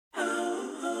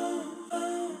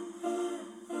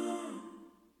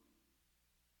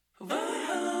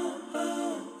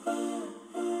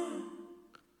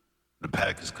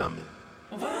pack is coming.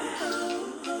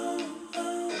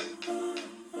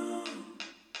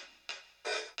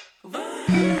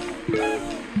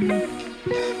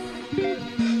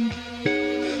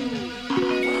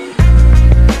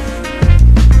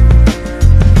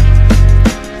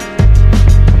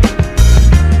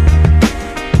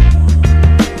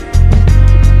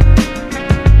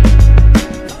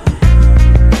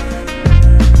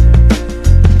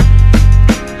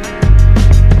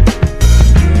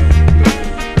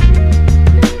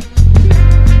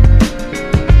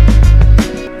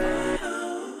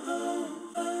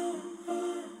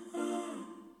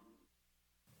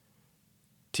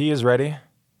 Tea is ready.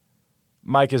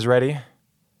 Mike is ready.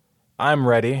 I'm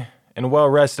ready, and well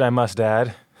rested, I must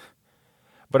add.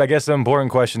 But I guess the important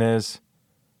question is,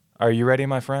 are you ready,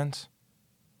 my friends?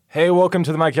 Hey, welcome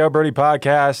to the Michael Brody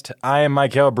Podcast. I am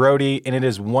Michael Brody, and it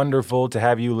is wonderful to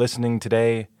have you listening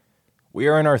today. We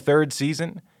are in our third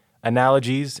season,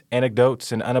 Analogies,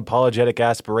 Anecdotes, and Unapologetic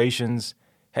Aspirations,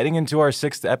 heading into our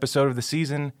sixth episode of the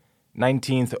season,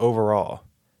 19th overall.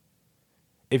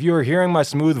 If you are hearing my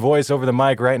smooth voice over the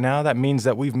mic right now, that means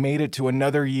that we've made it to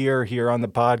another year here on the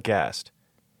podcast.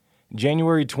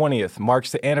 January 20th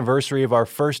marks the anniversary of our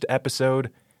first episode,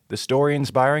 The Story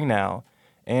Inspiring Now,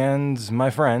 and, my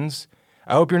friends,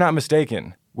 I hope you're not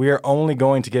mistaken, we are only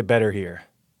going to get better here.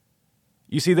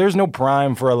 You see, there's no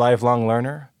prime for a lifelong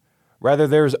learner. Rather,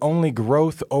 there's only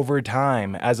growth over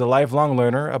time as a lifelong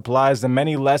learner applies the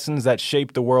many lessons that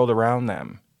shape the world around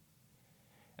them.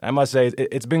 I must say,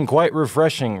 it's been quite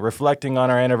refreshing reflecting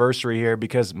on our anniversary here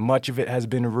because much of it has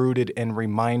been rooted in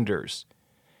reminders.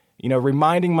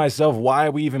 Reminding myself why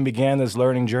we even began this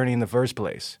learning journey in the first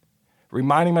place.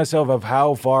 Reminding myself of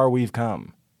how far we've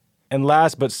come. And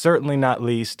last but certainly not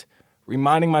least,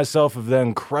 reminding myself of the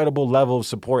incredible level of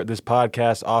support this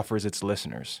podcast offers its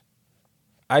listeners.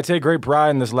 I take great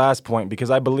pride in this last point because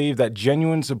I believe that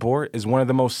genuine support is one of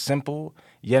the most simple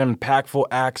yet impactful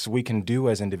acts we can do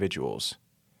as individuals.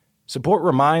 Support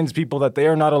reminds people that they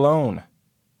are not alone.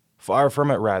 Far from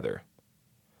it, rather.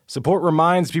 Support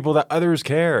reminds people that others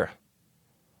care.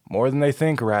 More than they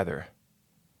think, rather.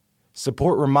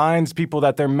 Support reminds people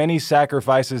that their many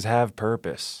sacrifices have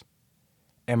purpose.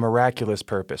 A miraculous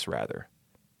purpose, rather.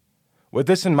 With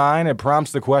this in mind, it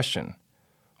prompts the question,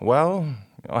 well,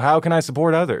 how can I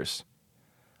support others?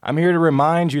 I'm here to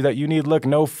remind you that you need look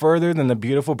no further than the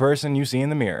beautiful person you see in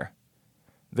the mirror.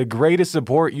 The greatest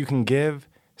support you can give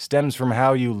stems from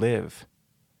how you live.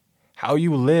 How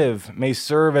you live may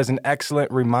serve as an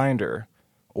excellent reminder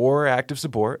or act of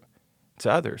support to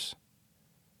others.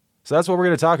 So that's what we're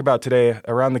going to talk about today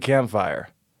around the campfire.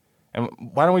 And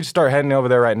why don't we just start heading over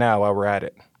there right now while we're at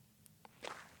it?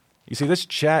 You see, this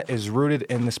chat is rooted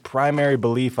in this primary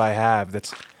belief I have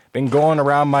that's been going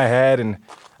around my head, and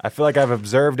I feel like I've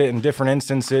observed it in different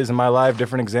instances in my life,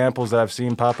 different examples that I've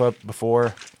seen pop up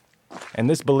before. And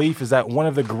this belief is that one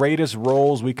of the greatest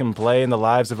roles we can play in the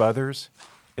lives of others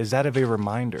is that of a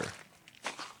reminder.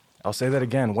 I'll say that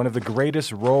again. One of the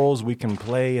greatest roles we can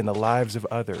play in the lives of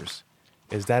others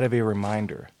is that of a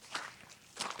reminder.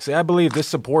 See, I believe this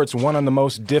supports one of the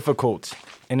most difficult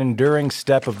and enduring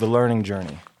step of the learning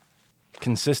journey,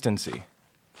 consistency.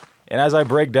 And as I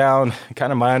break down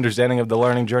kind of my understanding of the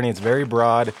learning journey, it's very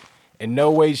broad. In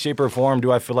no way, shape, or form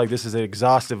do I feel like this is an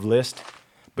exhaustive list,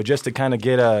 but just to kind of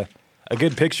get a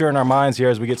good picture in our minds here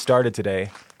as we get started today,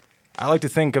 I like to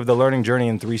think of the learning journey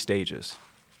in three stages.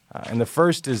 And the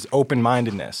first is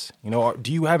open-mindedness.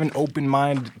 Do you have an open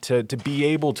mind to be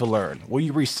able to learn? Will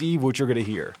you receive what you're going to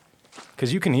hear?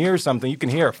 Because you can hear something, you can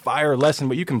hear a fire lesson,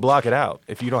 but you can block it out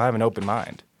if you don't have an open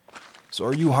mind. So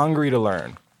are you hungry to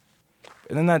learn?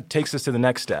 And then that takes us to the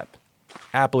next step,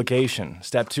 application.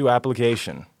 Step 2,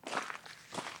 application.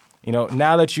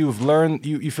 Now that you've learned,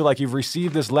 you feel like you've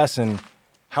received this lesson,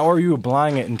 how are you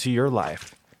applying it into your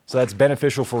life? So that's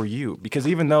beneficial for you. Because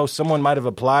even though someone might have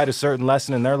applied a certain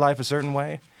lesson in their life a certain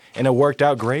way, and it worked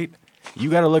out great, you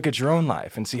got to look at your own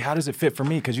life and see how does it fit for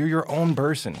me? Because you're your own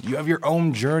person. You have your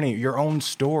own journey, your own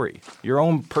story, your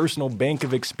own personal bank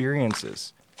of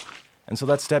experiences. And so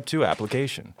that's step 2,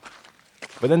 application.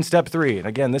 But then step 3, and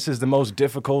again, this is the most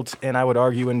difficult and I would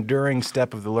argue enduring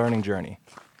step of the learning journey.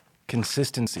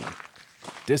 Consistency,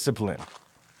 discipline.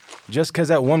 Just because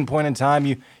at one point in time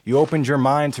you opened your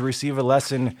mind to receive a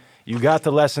lesson, you got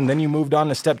the lesson, then you moved on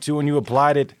to step 2 and you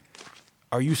applied it,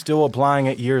 are you still applying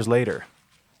it years later?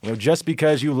 Just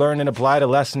because you learned and applied a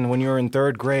lesson when you were in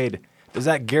 3rd grade, does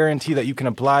that guarantee that you can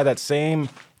apply that same,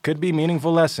 could be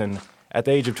meaningful lesson at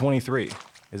the age of 23,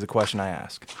 is a question I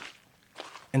ask.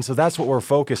 And so that's what we're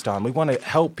focused on. We want to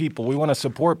help people. We want to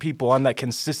support people on that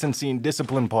consistency and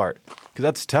discipline part, because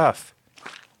that's tough.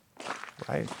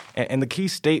 right? And the key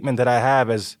statement that I have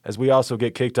as we also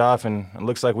get kicked off, and it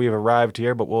looks like we've arrived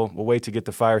here, but we'll wait to get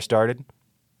the fire started.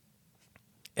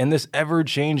 In this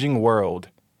ever-changing world,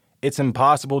 it's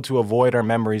impossible to avoid our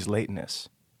memories' lateness.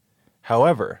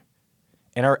 However,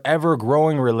 in our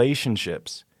ever-growing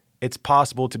relationships, it's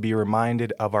possible to be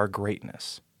reminded of our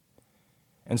greatness.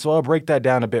 And so I'll break that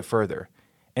down a bit further.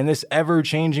 In this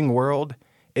ever-changing world,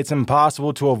 it's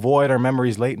impossible to avoid our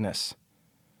memories' lateness.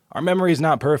 Our memory is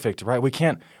not perfect, right? We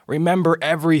can't remember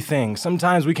everything.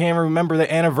 Sometimes we can't remember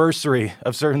the anniversary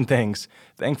of certain things.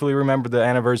 Thankfully, remember the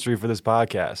anniversary for this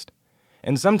podcast.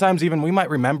 And sometimes even we might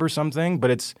remember something, but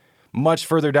it's much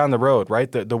further down the road,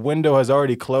 right? The window has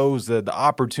already closed. The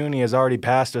opportunity has already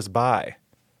passed us by.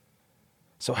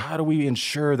 So how do we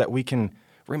ensure that we can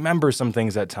remember some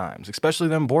things at times, especially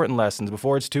the important lessons,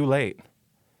 before it's too late?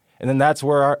 And then that's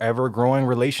where our ever-growing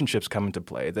relationships come into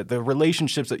play, that the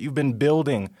relationships that you've been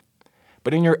building.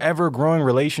 But in your ever-growing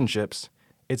relationships,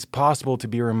 it's possible to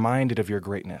be reminded of your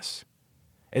greatness.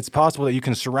 It's possible that you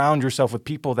can surround yourself with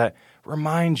people that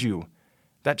remind you,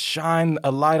 that shine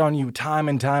a light on you time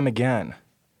and time again.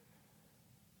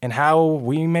 And how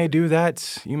we may do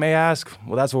that, you may ask,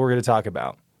 well, that's what we're going to talk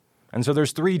about. And so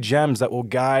there's 3 gems that will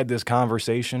guide this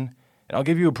conversation, and I'll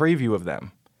give you a preview of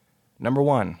them. Number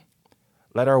 1,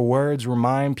 let our words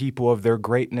remind people of their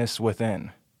greatness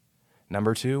within.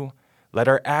 Number 2, let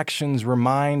our actions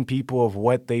remind people of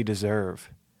what they deserve.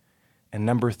 And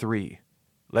number 3,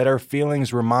 let our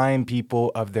feelings remind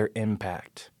people of their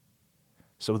impact.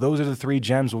 So those are the 3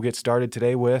 gems we'll get started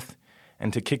today with.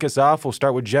 And to kick us off, we'll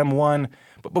start with gem 1.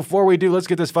 But before we do, let's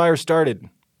get this fire started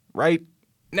right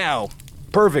now.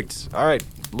 Perfect. All right,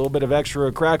 a little bit of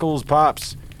extra crackles,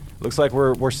 pops. Looks like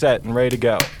we're set and ready to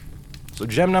go. So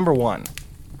gem number 1,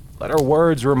 let our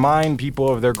words remind people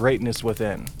of their greatness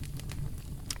within.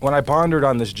 When I pondered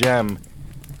on this gem,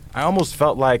 I almost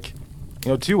felt like,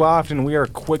 too often we are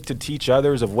quick to teach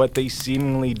others of what they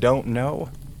seemingly don't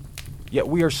know. Yet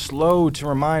we are slow to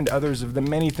remind others of the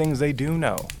many things they do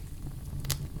know.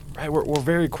 Right? We're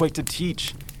very quick to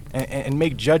teach and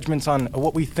make judgments on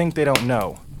what we think they don't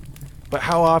know. But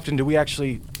how often do we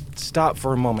actually stop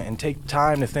for a moment and take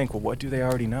time to think, well, what do they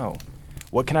already know?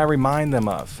 What can I remind them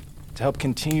of to help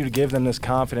continue to give them this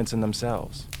confidence in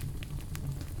themselves?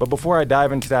 But before I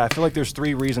dive into that, I feel like there's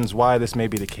 3 reasons why this may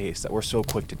be the case, that we're so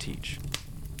quick to teach.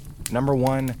 Number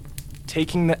 1,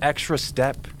 taking the extra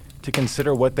step to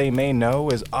consider what they may know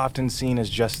is often seen as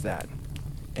just that,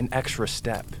 an extra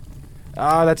step.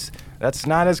 That's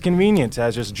not as convenient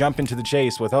as just jump into the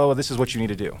chase with, this is what you need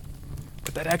to do.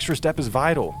 But that extra step is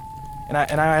vital. And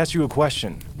I ask you a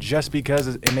question. Just because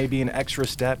it may be an extra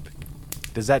step,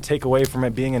 does that take away from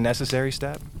it being a necessary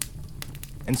step?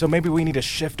 And so maybe we need to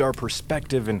shift our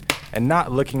perspective and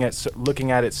not looking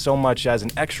at it so much as an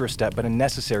extra step, but a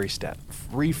necessary step.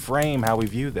 Reframe how we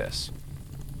view this.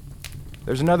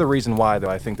 There's another reason why, though,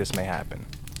 I think this may happen.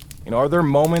 Are there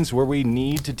moments where we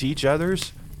need to teach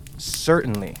others?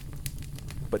 Certainly.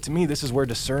 But to me, this is where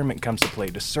discernment comes to play.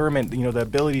 Discernment, the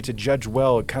ability to judge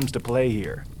well, comes to play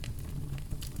here.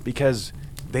 Because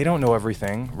they don't know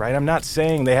everything, right? I'm not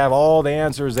saying they have all the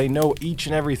answers, they know each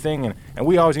and everything, and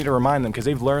we always need to remind them because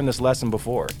they've learned this lesson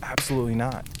before. Absolutely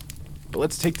not. But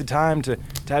let's take the time to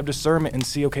have discernment and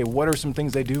see, okay, what are some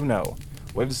things they do know?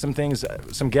 What are some things,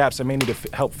 some gaps I may need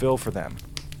to help fill for them?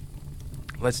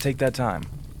 Let's take that time.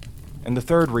 And the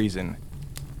third reason,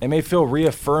 it may feel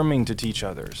reaffirming to teach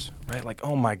others, right? Like,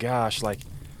 oh my gosh, like,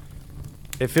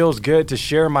 it feels good to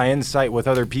share my insight with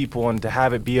other people and to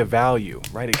have it be of value,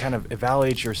 right? It kind of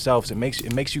evaluates yourselves. It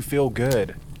makes you feel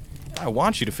good. I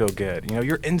want you to feel good.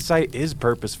 Your insight is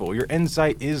purposeful. Your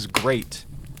insight is great.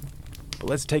 But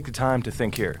let's take the time to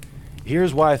think here.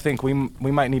 Here's why I think we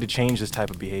might need to change this type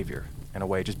of behavior in a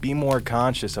way. Just be more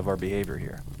conscious of our behavior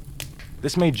here.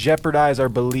 This may jeopardize our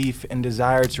belief and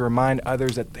desire to remind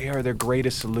others that they are their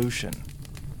greatest solution,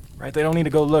 right? They don't need to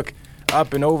go look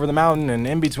up and over the mountain and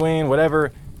in between,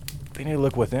 whatever. They need to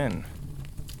look within.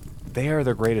 They are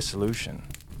their greatest solution.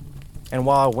 And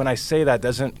while when I say that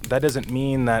doesn't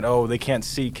mean that, they can't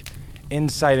seek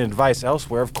insight and advice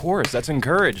elsewhere. Of course, that's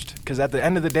encouraged, because at the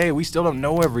end of the day, we still don't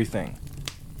know everything.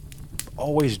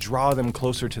 Always draw them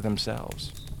closer to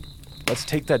themselves. Let's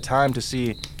take that time to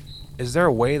see, is there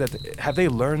a way that, have they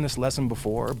learned this lesson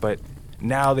before, but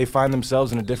now they find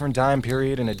themselves in a different time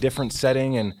period, in a different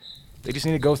setting, and they just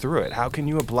need to go through it. How can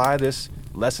you apply this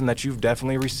lesson that you've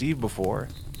definitely received before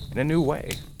in a new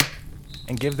way?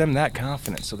 And give them that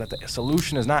confidence so that the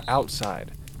solution is not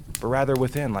outside, but rather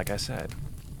within, like I said.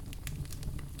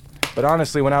 But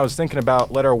honestly, when I was thinking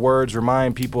about let our words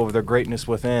remind people of their greatness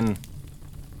within,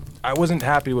 I wasn't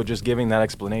happy with just giving that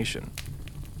explanation.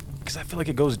 because I feel like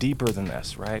it goes deeper than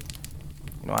this, right?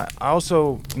 I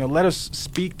also, let us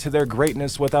speak to their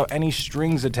greatness without any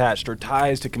strings attached or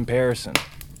ties to comparison.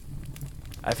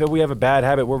 I feel we have a bad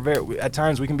habit. At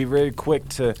times we can be very quick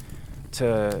to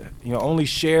only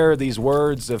share these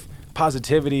words of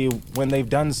positivity when they've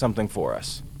done something for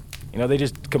us. They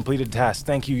just completed a task.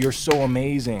 Thank you, you're so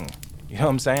amazing. You know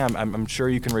what I'm saying? I'm sure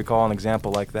you can recall an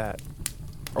example like that.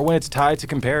 Or when it's tied to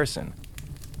comparison.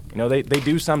 They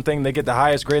do something, they get the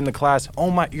highest grade in the class. Oh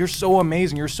my, you're so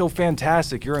amazing, you're so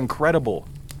fantastic, you're incredible.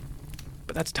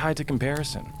 But that's tied to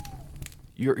comparison.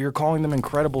 You're calling them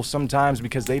incredible sometimes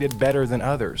because they did better than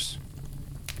others.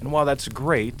 And while that's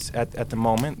great at the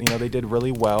moment, they did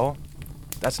really well,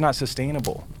 that's not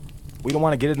sustainable. We don't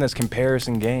want to get in this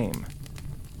comparison game.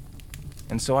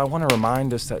 And so I want to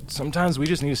remind us that sometimes we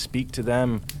just need to speak to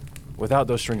them without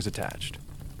those strings attached.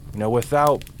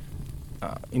 Without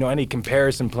any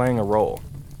comparison playing a role.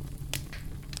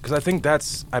 Because I think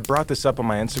I brought this up on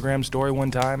my Instagram story one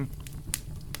time.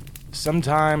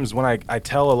 Sometimes when I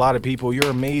tell a lot of people, you're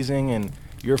amazing and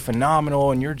you're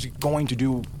phenomenal and you're going to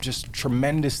do just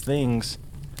tremendous things,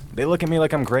 they look at me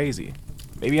like I'm crazy.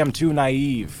 Maybe I'm too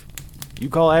naive. You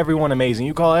call everyone amazing.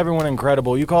 You call everyone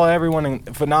incredible. You call everyone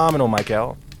phenomenal,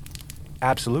 Michael.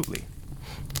 Absolutely.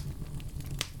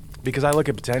 Because I look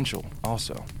at potential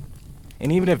also.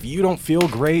 And even if you don't feel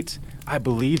great, I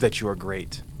believe that you are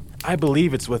great. I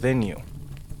believe it's within you.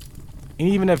 And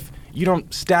even if you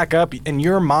don't stack up in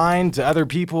your mind to other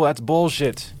people, that's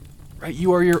bullshit. Right?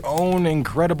 You are your own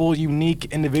incredible, unique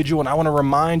individual, and I want to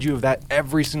remind you of that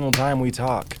every single time we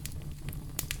talk.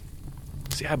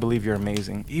 See, I believe you're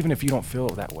amazing, even if you don't feel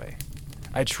that way.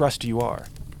 I trust you are.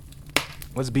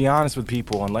 Let's be honest with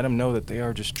people and let them know that they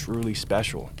are just truly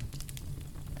special.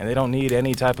 And they don't need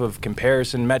any type of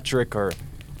comparison metric, or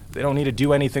they don't need to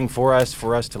do anything for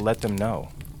us to let them know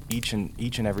each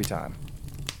and every time.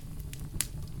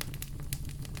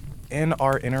 In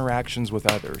our interactions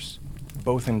with others,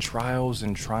 both in trials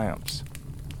and triumphs,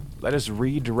 let us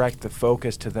redirect the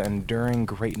focus to the enduring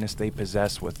greatness they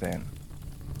possess within.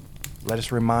 Let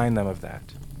us remind them of that.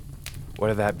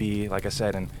 Whether that be, like I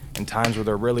said, in times where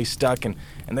they're really stuck and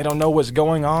they don't know what's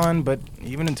going on, but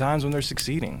even in times when they're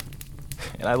succeeding.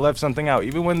 And I left something out.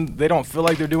 Even when they don't feel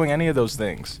like they're doing any of those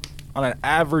things, on an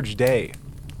average day,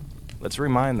 let's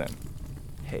remind them,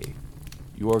 hey,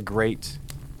 you are great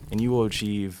and you will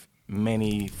achieve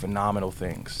many phenomenal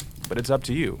things. But it's up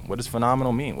to you. What does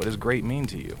phenomenal mean? What does great mean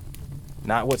to you?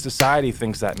 Not what society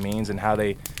thinks that means and how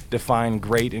they define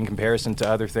great in comparison to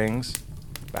other things,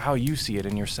 but how you see it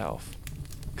in yourself.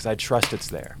 Because I trust it's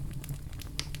there.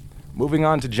 Moving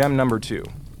on to gem number 2.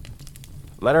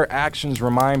 Let our actions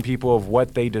remind people of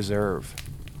what they deserve.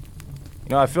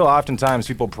 I feel oftentimes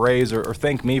people praise or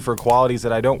thank me for qualities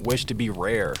that I don't wish to be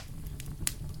rare.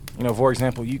 For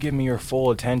example, you give me your full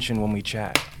attention when we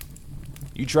chat.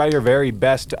 You try your very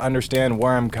best to understand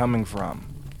where I'm coming from.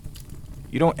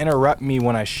 You don't interrupt me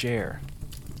when I share.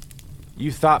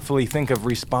 You thoughtfully think of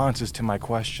responses to my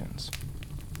questions.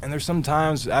 And there's some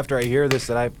times after I hear this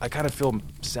that I kind of feel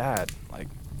sad. Like,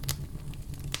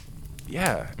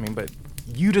 but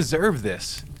you deserve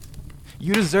this.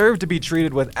 You deserve to be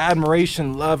treated with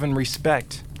admiration, love, and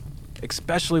respect,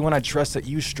 especially when I trust that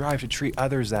you strive to treat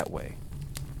others that way.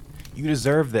 You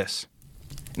deserve this.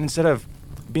 And instead of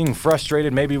being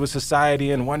frustrated maybe with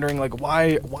society and wondering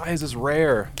why is this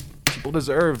rare? People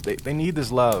deserve, they need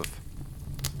this love.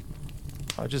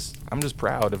 I'm just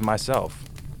proud of myself.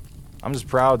 I'm just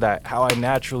proud that how I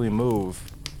naturally move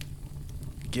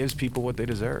gives people what they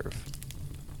deserve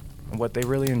and what they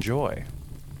really enjoy,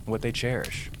 what they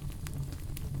cherish.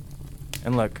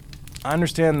 And look, I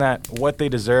understand that what they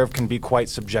deserve can be quite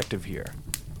subjective here.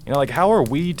 How are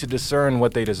we to discern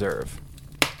what they deserve?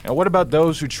 What about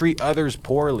those who treat others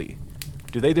poorly?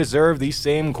 Do they deserve these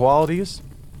same qualities?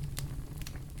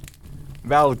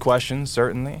 Valid question,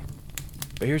 certainly.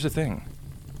 But here's the thing.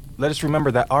 Let us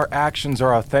remember that our actions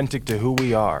are authentic to who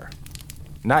we are,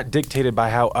 not dictated by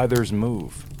how others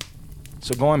move.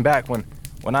 So going back, when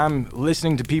I'm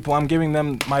listening to people, I'm giving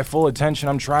them my full attention,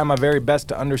 I'm trying my very best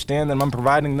to understand them, I'm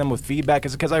providing them with feedback,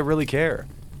 it's because I really care.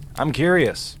 I'm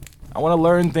curious. I want to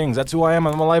learn things. That's who I am.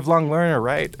 I'm a lifelong learner,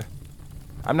 right?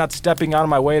 I'm not stepping out of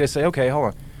my way to say, okay,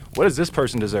 hold on. What does this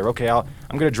person deserve? Okay, I'm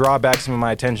going to draw back some of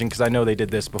my attention because I know they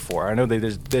did this before. I know they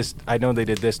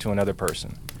did this to another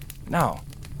person. No.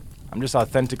 I'm just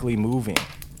authentically moving,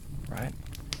 right?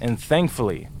 And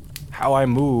thankfully, how I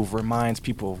move reminds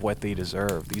people of what they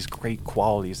deserve, these great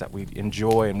qualities that we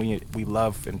enjoy and we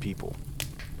love in people.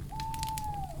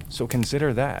 So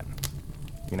consider that.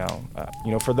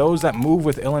 For those that move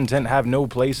with ill intent have no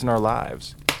place in our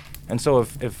lives. And so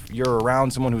if you're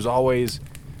around someone who's always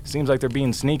seems like they're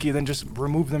being sneaky, then just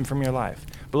remove them from your life.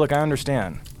 But look, I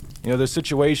understand. There's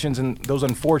situations, and those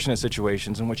unfortunate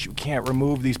situations in which you can't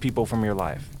remove these people from your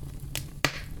life.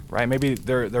 Right? Maybe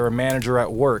they're a manager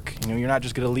at work. You're not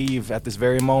just going to leave at this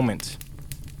very moment.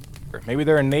 Or maybe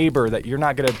they're a neighbor that you're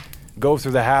not going to go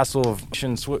through the hassle of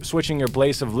switching your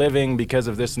place of living because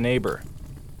of this neighbor.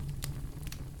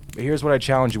 But here's what I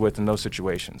challenge you with in those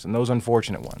situations, in those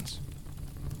unfortunate ones.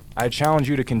 I challenge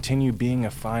you to continue being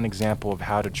a fine example of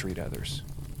how to treat others,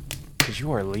 because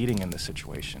you are leading in this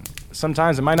situation.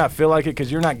 Sometimes it might not feel like it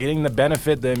because you're not getting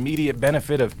the immediate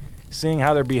benefit of seeing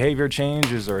how their behavior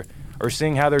changes or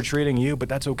seeing how they're treating you, but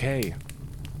that's okay,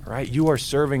 right? You are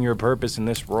serving your purpose in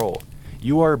this role.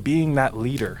 You are being that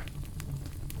leader.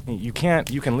 You can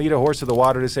lead a horse to the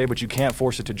water, to say, but you can't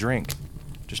force it to drink.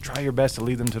 Just try your best to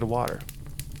lead them to the water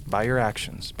by your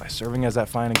actions, by serving as that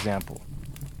fine example,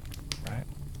 right?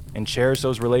 And cherish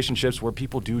those relationships where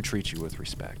people do treat you with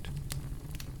respect.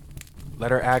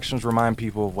 Let our actions remind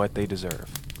people of what they deserve.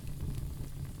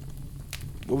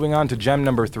 Moving on to gem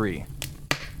number 3.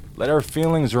 Let our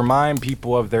feelings remind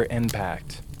people of their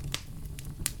impact.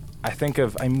 I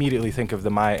immediately think of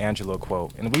the Maya Angelou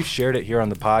quote, and we've shared it here on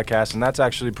the podcast, and that's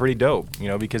actually pretty dope,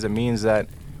 because it means that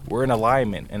we're in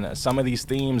alignment, and some of these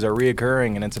themes are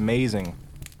reoccurring, and it's amazing.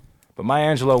 But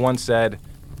Maya Angelou once said,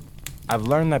 "I've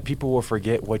learned that people will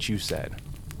forget what you said,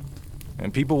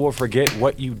 and people will forget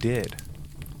what you did,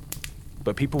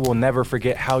 but people will never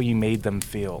forget how you made them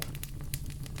feel."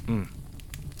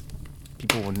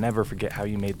 People will never forget how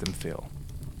you made them feel.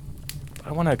 But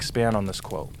I want to expand on this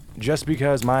quote. Just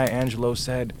because Maya Angelou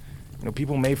said,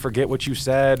 people may forget what you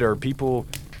said, or people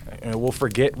will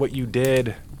forget what you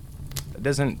did, that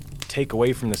doesn't take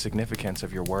away from the significance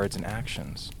of your words and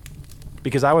actions.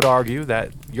 Because I would argue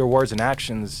that your words and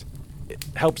actions, it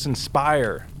helps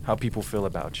inspire how people feel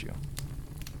about you.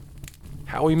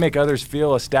 How we make others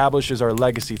feel establishes our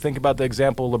legacy. Think about the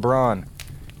example of LeBron.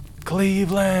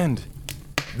 Cleveland,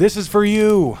 this is for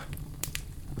you.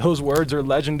 Those words are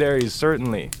legendary,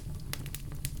 certainly.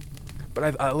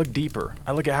 But I look deeper.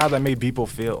 I look at how that made people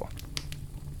feel.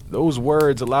 Those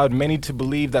words allowed many to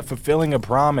believe that fulfilling a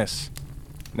promise,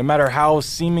 no matter how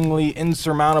seemingly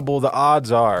insurmountable the odds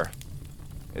are,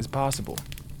 is possible.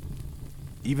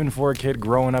 Even for a kid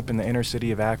growing up in the inner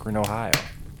city of Akron, Ohio.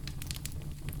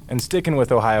 And sticking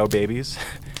with Ohio babies,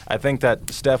 I think that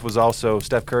Steph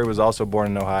Curry was also born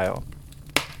in Ohio.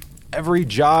 Every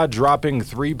jaw-dropping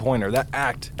three-pointer, that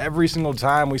act, every single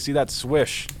time we see that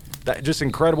swish, that just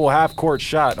incredible half-court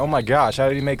shot. Oh my gosh, how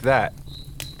did he make that?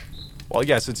 Well,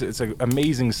 yes, it's an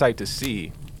amazing sight to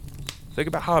see. Think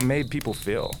about how it made people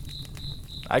feel.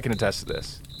 I can attest to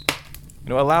this.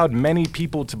 Allowed many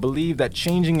people to believe that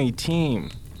changing a team,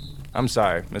 I'm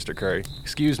sorry, Mr. Curry,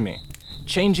 excuse me,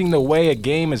 changing the way a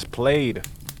game is played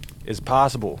is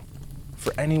possible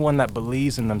for anyone that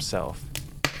believes in themselves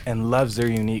and loves their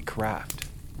unique craft.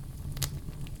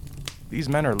 These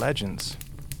men are legends,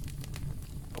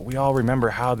 but we all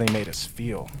remember how they made us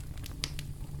feel.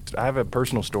 I have a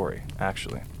personal story,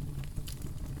 actually.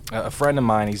 A friend of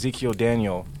mine, Ezekiel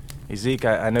Daniel. Ezek,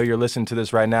 I know you're listening to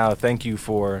this right now. Thank you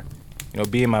for,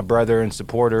 being my brother and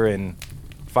supporter and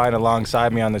fighting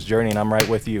alongside me on this journey, and I'm right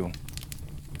with you.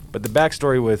 But the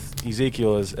backstory with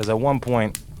Ezekiel is at one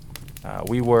point,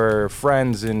 we were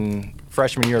friends in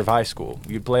freshman year of high school.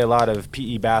 We'd play a lot of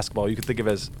PE basketball. You could think of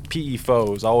it as PE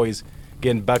foes, always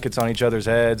getting buckets on each other's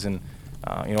heads and,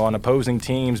 on opposing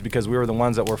teams because we were the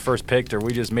ones that were first picked, or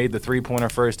we just made the three-pointer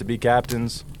first to be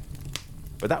captains.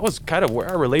 But that was kind of where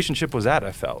our relationship was at,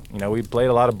 I felt. We played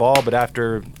a lot of ball, but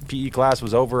after PE class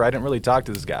was over, I didn't really talk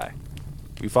to this guy.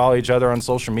 We follow each other on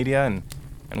social media,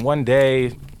 and one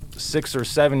day, 6 or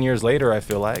 7 years later, I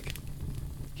feel like,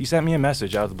 he sent me a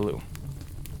message out of the blue.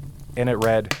 And it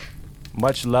read,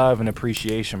 "Much love and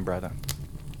appreciation, brother.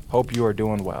 Hope you are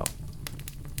doing well."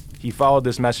 He followed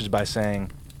this message by saying,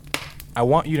 "I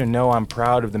want you to know I'm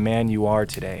proud of the man you are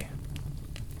today.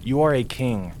 You are a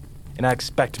king, and I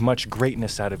expect much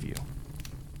greatness out of you.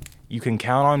 You can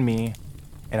count on me,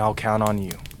 and I'll count on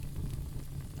you."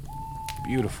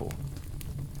 Beautiful.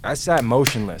 I sat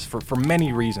motionless for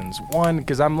many reasons. One,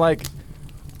 because I'm like,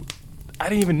 I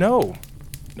didn't even know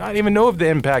of the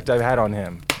impact I've had on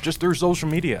him, just through social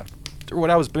media, through what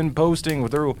I was been posting,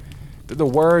 through the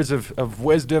words of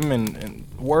wisdom and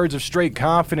words of straight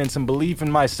confidence and belief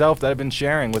in myself that I've been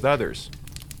sharing with others.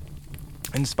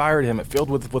 Inspired him. It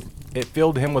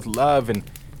filled him with love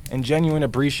and genuine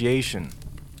appreciation.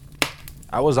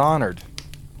 I was honored.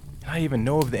 I didn't even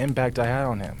know of the impact I had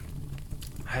on him.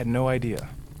 I had no idea.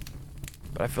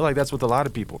 But But I feel like that's with a lot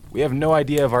of people. We have no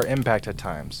idea of our impact at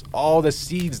times. All the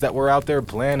seeds that we're out there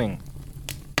planting.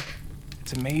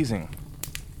 It's amazing.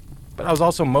 But I was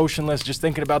also motionless just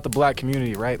thinking about the black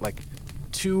community, right? Like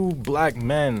 2 black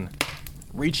men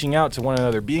reaching out to one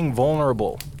another, being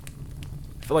vulnerable.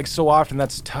 I feel like so often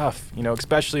that's tough,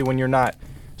 especially when you're not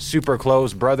super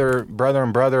close, brother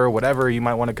and brother, whatever you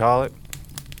might want to call it.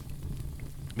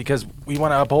 Because we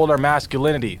want to uphold our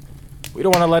masculinity. We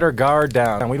don't want to let our guard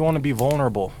down, and we don't want to be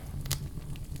vulnerable.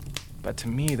 But to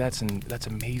me, that's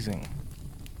amazing.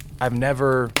 I've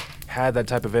never had that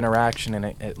type of interaction, and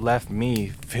it left me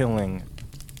feeling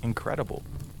incredible.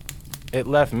 It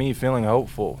left me feeling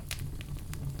hopeful.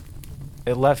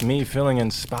 It left me feeling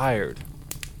inspired.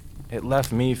 It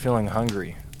left me feeling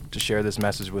hungry to share this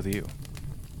message with you.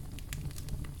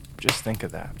 Just think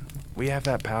of that. We have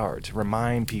that power to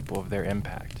remind people of their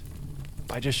impact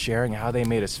by just sharing how they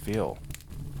made us feel.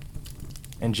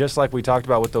 And just like we talked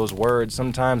about with those words,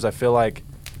 sometimes I feel like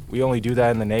we only do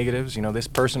that in the negatives. This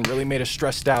person really made us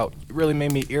stressed out. It really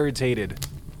made me irritated.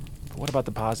 But what about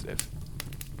the positive?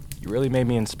 You really made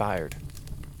me inspired.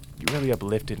 You really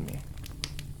uplifted me.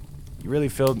 You really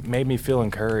made me feel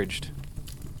encouraged.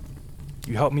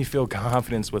 You helped me feel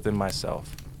confidence within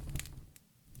myself.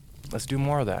 Let's do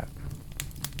more of that.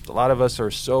 A lot of us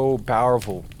are so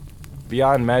powerful,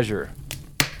 beyond measure.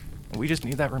 And we just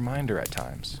need that reminder at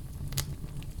times.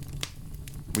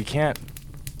 We can't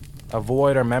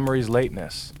avoid our memory's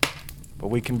lateness, but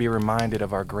we can be reminded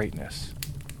of our greatness,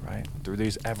 right? Through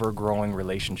these ever-growing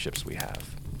relationships we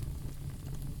have.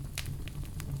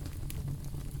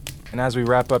 And as we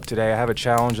wrap up today, I have a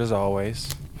challenge as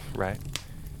always, right?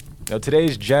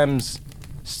 Today's gems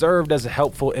served as a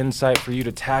helpful insight for you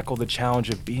to tackle the challenge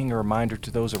of being a reminder to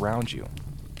those around you.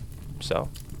 So,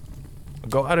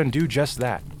 go out and do just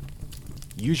that.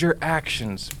 Use your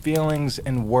actions, feelings,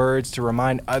 and words to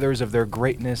remind others of their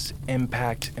greatness,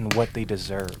 impact, and what they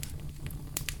deserve.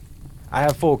 I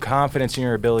have full confidence in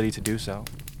your ability to do so.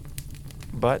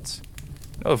 But,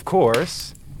 of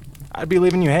course, I'd be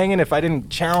leaving you hanging if I didn't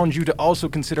challenge you to also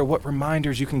consider what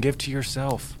reminders you can give to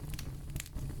yourself.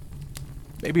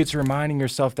 Maybe it's reminding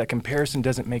yourself that comparison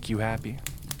doesn't make you happy,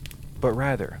 but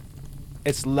rather,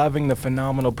 it's loving the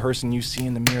phenomenal person you see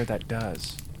in the mirror that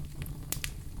does.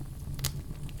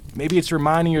 Maybe it's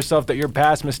reminding yourself that your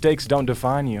past mistakes don't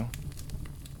define you,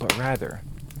 but rather,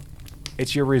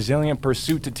 it's your resilient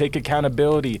pursuit to take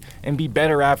accountability and be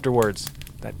better afterwards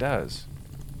that does.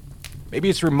 Maybe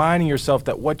it's reminding yourself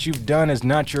that what you've done is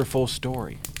not your full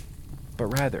story, but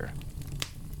rather,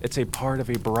 it's a part of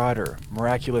a broader,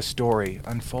 miraculous story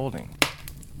unfolding.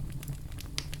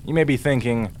 You may be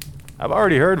thinking, I've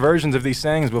already heard versions of these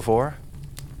sayings before.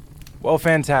 Well,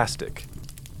 fantastic.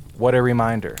 What a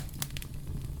reminder.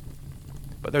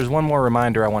 But there's one more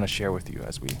reminder I want to share with you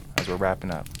as we're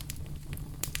wrapping up.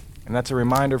 And that's a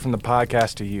reminder from the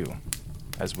podcast to you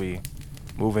as we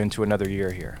move into another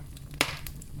year here.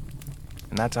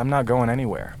 And that's I'm not going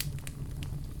anywhere.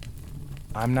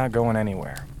 I'm not going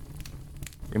anywhere.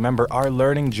 Remember, our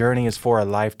learning journey is for a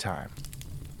lifetime.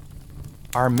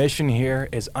 Our mission here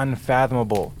is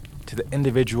unfathomable to the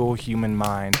individual human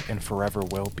mind and forever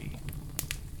will be.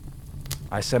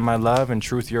 I send my love and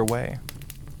truth your way.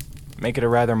 Make it a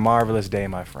rather marvelous day,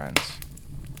 my friends.